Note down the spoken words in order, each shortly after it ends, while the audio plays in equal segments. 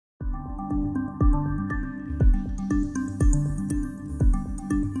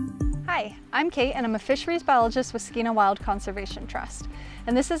Hi, I'm Kate and I'm a fisheries biologist with SkeenaWild Conservation Trust.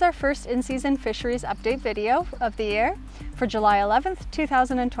 And this is our first in-season fisheries update video of the year for July 11th,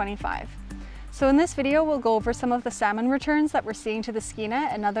 2025. So in this video, we'll go over some of the salmon returns that we're seeing to the Skeena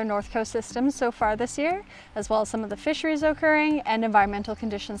and other North Coast systems so far this year, as well as some of the fisheries occurring and environmental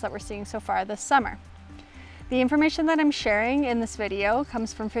conditions that we're seeing so far this summer. The information that I'm sharing in this video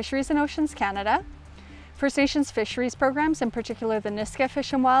comes from Fisheries and Oceans Canada, First Nations fisheries programs, in particular the Nisga'a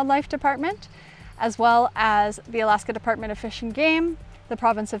Fish and Wildlife Department, as well as the Alaska Department of Fish and Game, the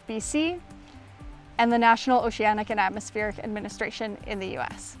province of BC, and the National Oceanic and Atmospheric Administration in the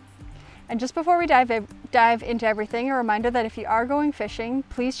US. And just before we dive into everything, a reminder that if you are going fishing,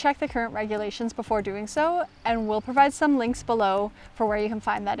 please check the current regulations before doing so, and we'll provide some links below for where you can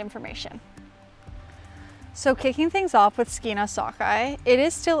find that information. So kicking things off with Skeena sockeye, it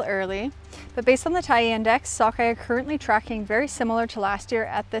is still early, but based on the Tyee Index, sockeye are currently tracking very similar to last year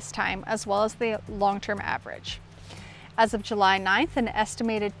at this time, as well as the long-term average. As of July 9th, an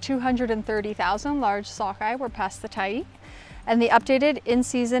estimated 230,000 large sockeye were past the Tyee, and the updated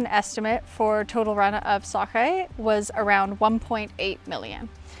in-season estimate for total run of sockeye was around 1.8 million,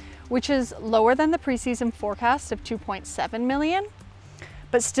 which is lower than the preseason forecast of 2.7 million,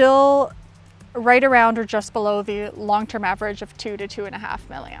 but still right around or just below the long-term average of 2 to 2.5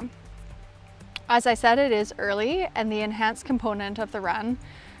 million. As I said, it is early, and the enhanced component of the run,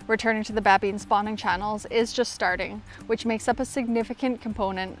 returning to the babbing spawning channels, is just starting, which makes up a significant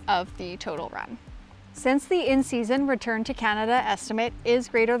component of the total run. Since the in-season return to Canada estimate is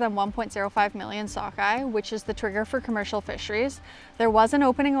greater than 1.05 million sockeye, which is the trigger for commercial fisheries, there was an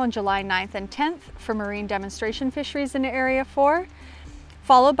opening on July 9th and 10th for marine demonstration fisheries in Area 4,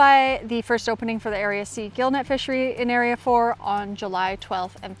 followed by the first opening for the Area C gillnet fishery in Area 4 on July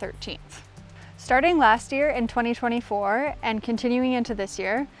 12th and 13th. Starting last year in 2024 and continuing into this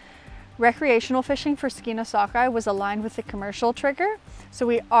year, recreational fishing for Skeena sockeye was aligned with the commercial trigger, so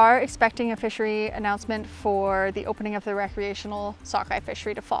we are expecting a fishery announcement for the opening of the recreational sockeye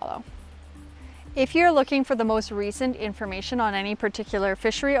fishery to follow. If you're looking for the most recent information on any particular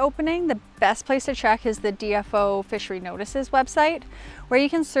fishery opening, the best place to check is the DFO Fishery Notices website, where you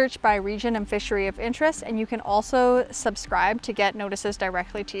can search by region and fishery of interest, and you can also subscribe to get notices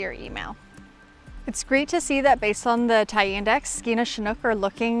directly to your email. It's great to see that based on the Tyee Index, Skeena Chinook are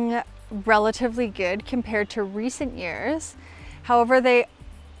looking relatively good compared to recent years. However, they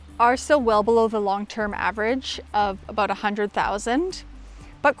are still well below the long-term average of about 100,000,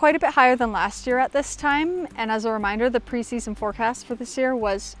 but quite a bit higher than last year at this time. And as a reminder, the preseason forecast for this year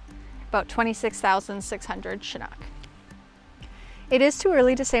was about 26,600 Chinook. It is too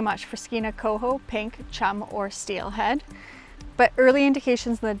early to say much for Skeena coho, pink, chum, or steelhead, but early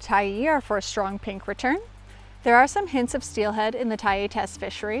indications in the Tyee are for a strong pink return. There are some hints of steelhead in the Tyee test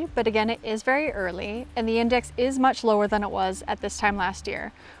fishery, but again, it is very early, and the index is much lower than it was at this time last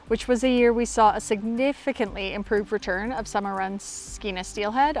year, which was a year we saw a significantly improved return of summer run Skeena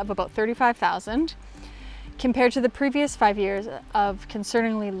steelhead of about 35,000, compared to the previous 5 years of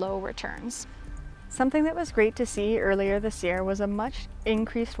concerningly low returns. Something that was great to see earlier this year was a much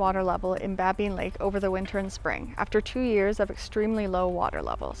increased water level in Babine Lake over the winter and spring, after 2 years of extremely low water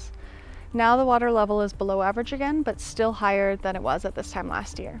levels. Now the water level is below average again, but still higher than it was at this time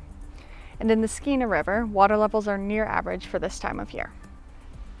last year. And in the Skeena River, water levels are near average for this time of year.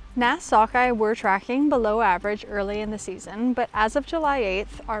 Nass sockeye were tracking below average early in the season, but as of July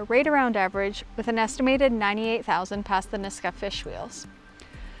 8th are right around average, with an estimated 98,000 past the Nisga'a fish wheels.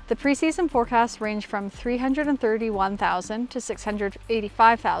 The preseason forecasts range from 331,000 to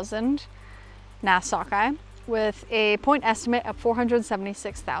 685,000 Nass sockeye, with a point estimate of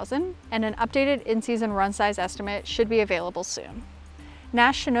 476,000, and an updated in-season run size estimate should be available soon.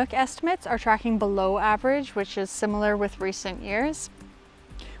 Nass Chinook estimates are tracking below average, which is similar with recent years,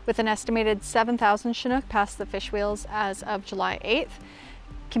 with an estimated 7,000 Chinook past the fish wheels as of July 8th,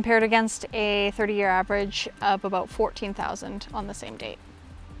 compared against a 30-year average of about 14,000 on the same date.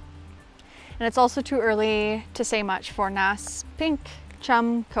 And it's also too early to say much for Nass pink,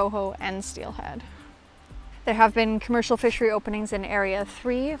 chum, coho, and steelhead. There have been commercial fishery openings in Area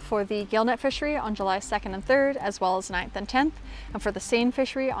 3 for the gillnet fishery on July 2nd and 3rd, as well as 9th and 10th, and for the seine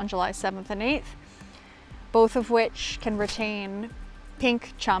fishery on July 7th and 8th, both of which can retain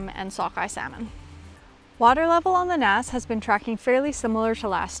pink, chum, and sockeye salmon. Water level on the Nass has been tracking fairly similar to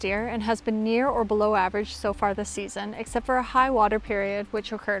last year and has been near or below average so far this season, except for a high water period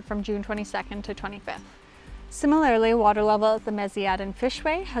which occurred from June 22nd to 25th. Similarly, water level at the Meziadin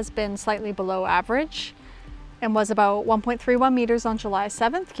Fishway has been slightly below average, and was about 1.31 meters on July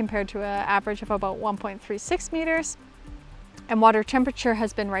 7th compared to an average of about 1.36 meters. And water temperature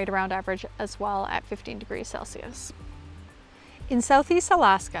has been right around average as well at 15 degrees Celsius. In Southeast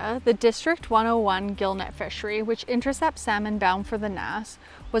Alaska, the District 101 gillnet fishery, which intercepts salmon bound for the Nass,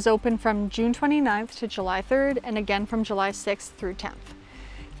 was open from June 29th to July 3rd and again from July 6th through 10th.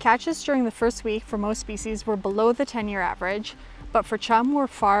 Catches during the first week for most species were below the 10-year average, but for chum were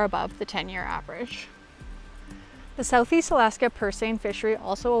far above the 10-year average. The Southeast Alaska purse seine fishery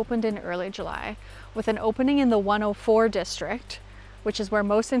also opened in early July, with an opening in the 104 district, which is where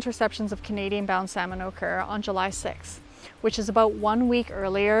most interceptions of Canadian-bound salmon occur, on July 6th, which is about 1 week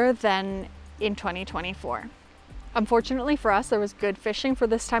earlier than in 2024. Unfortunately for us, there was good fishing for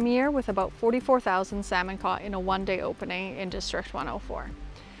this time of year, with about 44,000 salmon caught in a one-day opening in District 104.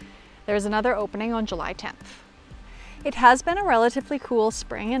 There is another opening on July 10th. It has been a relatively cool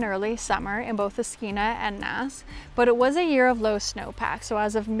spring and early summer in both the Skeena and Nass, but it was a year of low snowpack. So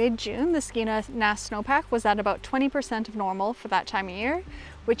as of mid-June, the Skeena-Nass snowpack was at about 20% of normal for that time of year,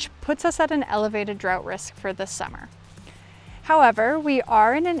 which puts us at an elevated drought risk for this summer. However, we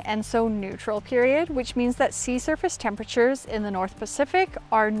are in an ENSO neutral period, which means that sea surface temperatures in the North Pacific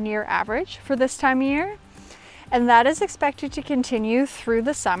are near average for this time of year, and that is expected to continue through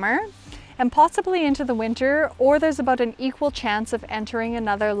the summer and possibly into the winter, or there's about an equal chance of entering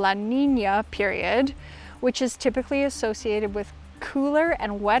another La Nina period, which is typically associated with cooler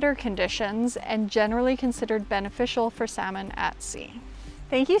and wetter conditions and generally considered beneficial for salmon at sea.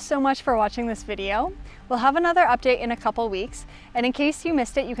 Thank you so much for watching this video. We'll have another update in a couple weeks, and in case you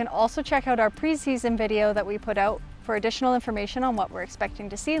missed it, you can also check out our pre-season video that we put out for additional information on what we're expecting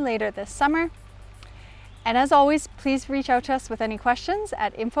to see later this summer. And as always, please reach out to us with any questions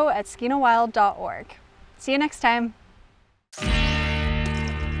at info@SkeenaWild.org. See you next time.